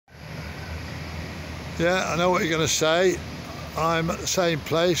Yeah, I know what you're going to say. I'm at the same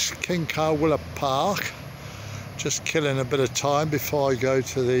place, King Karwila Park. Just killing a bit of time before I go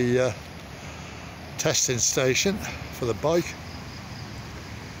to the testing station for the bike.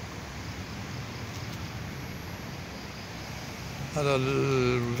 Had a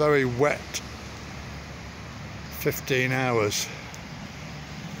very wet 15 hours.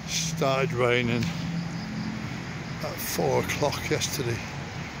 Started raining at 4 o'clock yesterday.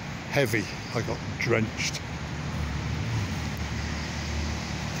 Heavy, I got drenched.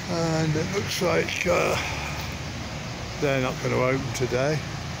 And it looks like they're not going to open today.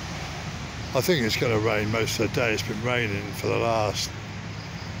 I think it's going to rain most of the day. It's been raining for the last,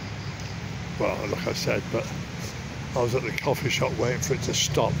 well, like I said, but I was at the coffee shop waiting for it to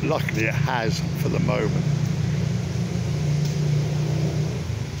stop. Luckily it has for the moment.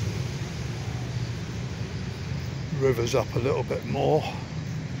 River's up a little bit more.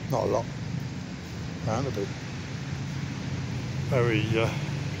 Not a lot. Down a bit. Very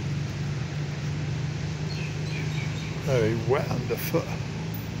wet underfoot.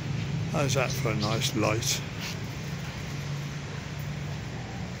 How's that for a nice light?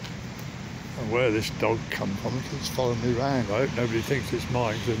 And where this dog come from, because it's following me around. I hope nobody thinks it's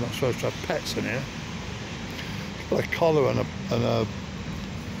mine, because they're not supposed to have pets in here. It's got a collar and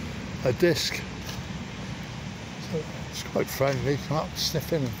a disc. So it's quite friendly. Come up,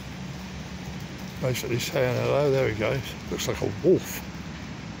 sniff in and basically saying hello. There he goes. Looks like a wolf.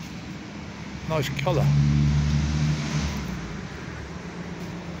 Nice colour.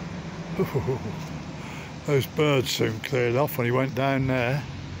 Those birds soon cleared off when he went down there.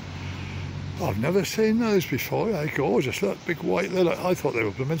 I've never seen those before. They're gorgeous. Look, big white. They look, I thought they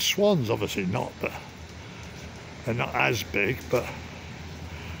were blooming swans. Obviously not, but they're not as big. But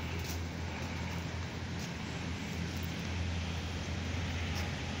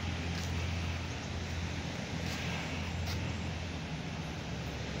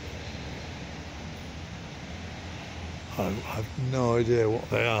I have no idea what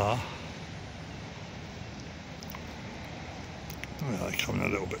they are. They're coming a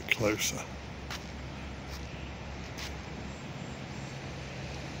little bit closer.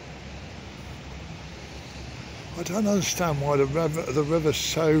 I don't understand why the river's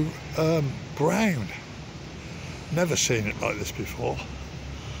so brown. Never seen it like this before.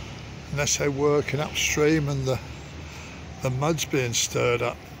 Unless they're working upstream and the mud's being stirred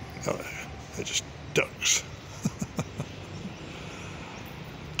up. They're just ducks.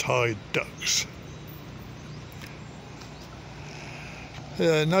 Tide ducks.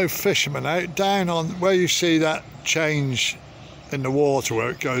 Yeah, no fishermen out. Down on where you see that change in the water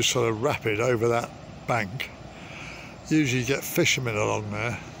where it goes sort of rapid over that bank, usually you get fishermen along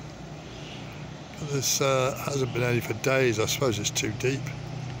there. But this hasn't been any for days. I suppose it's too deep,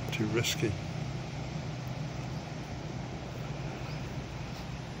 too risky.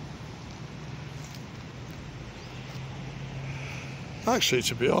 Actually,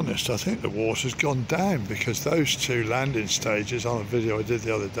 to be honest, I think the water's gone down because those two landing stages on a video I did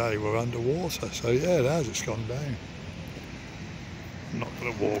the other day were underwater. So yeah, it has, it's gone down. I'm not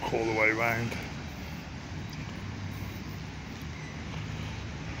going to walk all the way round.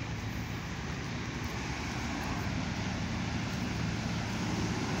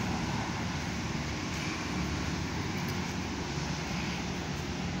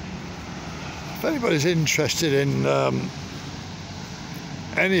 If anybody's interested in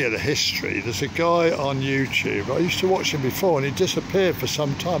any of the history, there's a guy on YouTube. I used to watch him before and he disappeared for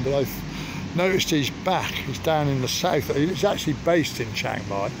some time, but I've noticed he's back. He's down in the south. He's actually based in Chiang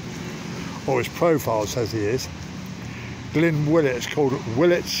Mai, or his profile says he is. Glyn Willett. It's called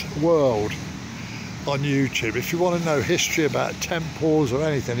Willett's World on YouTube. If you want to know history about temples or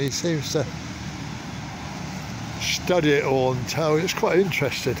anything, he seems to study it all and tell you. It's quite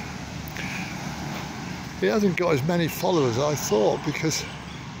interesting. He hasn't got as many followers as I thought, because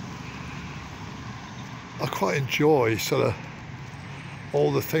I quite enjoy sort of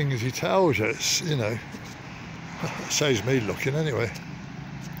all the things he tells you. It's, you know, it saves me looking anyway.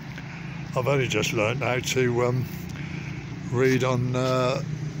 I've only just learned how to read on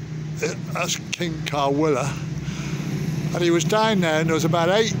that's King Karwila, and he was down there and there was about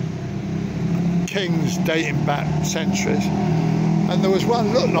 8 kings dating back centuries, and there was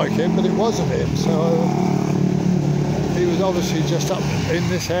one looked like him but it wasn't him, so he was obviously just up in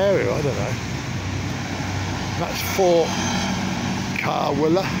this area. I don't know. That's Fort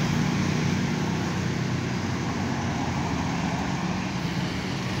Karwila.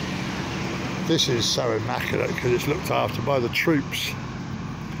 This is so immaculate because it's looked after by the troops.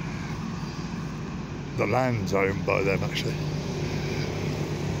 The land's owned by them actually.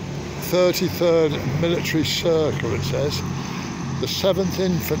 33rd Military Circle, it says. The 7th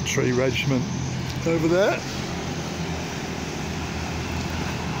Infantry Regiment over there.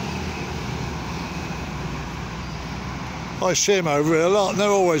 I see them over here a lot, and they're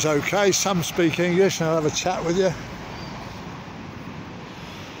always okay. Some speak English and I'll have a chat with you.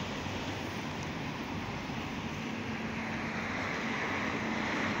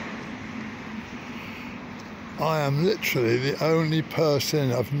 I am literally the only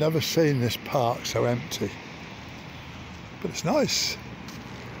person, I've never seen this park so empty. But it's nice.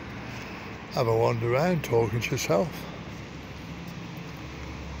 Have a wander around talking to yourself.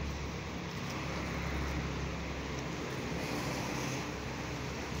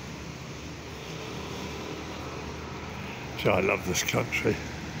 I love this country.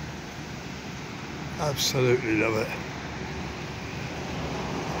 Absolutely love it.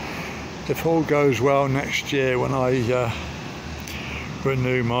 If all goes well next year when I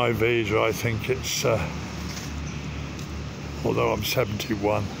renew my visa, I think it's, although I'm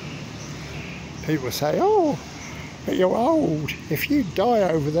 71, people say, oh, but you're old. If you die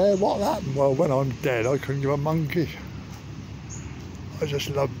over there, what'll happen? Well, when I'm dead, I couldn't give a monkey. I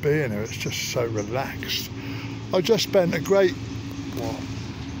just love being here. It's just so relaxed. I just spent a great,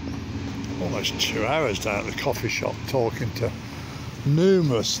 almost 2 hours down at the coffee shop talking to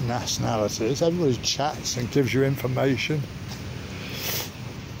numerous nationalities. Everybody chats and gives you information.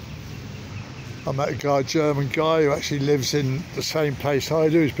 I met a German guy who actually lives in the same place I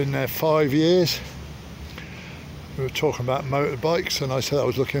do. He's been there 5 years. We were talking about motorbikes and I said I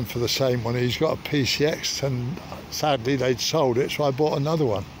was looking for the same one. He's got a PCX and sadly they'd sold it, so I bought another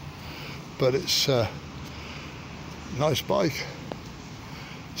one. But it's nice bike,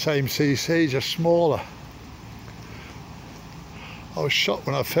 same cc, just smaller. I was shocked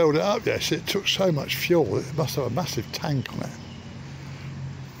when I filled it up. Yes, it took so much fuel. It must have a massive tank on it.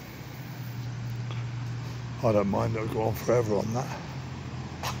 I don't mind, I'll go on forever on that.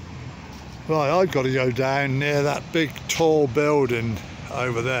 Right, I've got to go down near that big tall building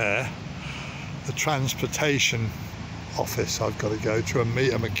over there, the transportation office. I've got to go to and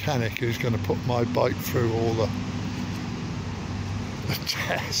meet a mechanic who's going to put my bike through all the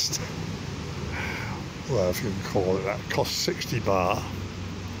test. Well, if you can call it that. It costs 60 baht,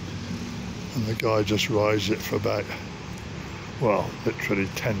 and the guy just rides it for about, well, literally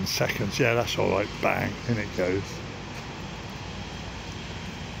 10 seconds. Yeah, that's all right. Bang, in it goes.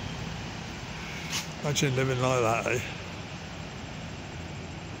 Imagine living like that, eh?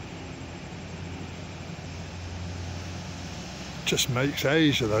 Just makes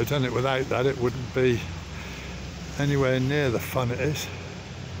Asia though, doesn't it? Without that it wouldn't be anywhere near the fun it is.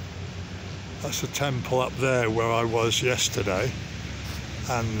 That's the temple up there where I was yesterday,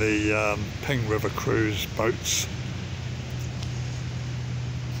 and the Ping River cruise boats.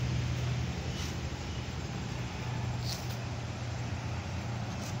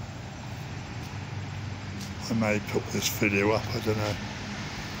 I may put this video up, I don't know.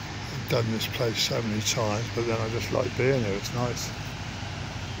 I've done this place so many times, but then I just like being here, it's nice.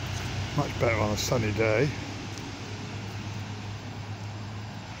 Much better on a sunny day.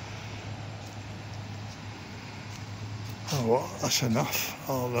 Oh, well, that's enough.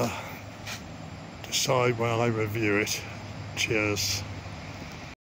 I'll decide when I review it. Cheers.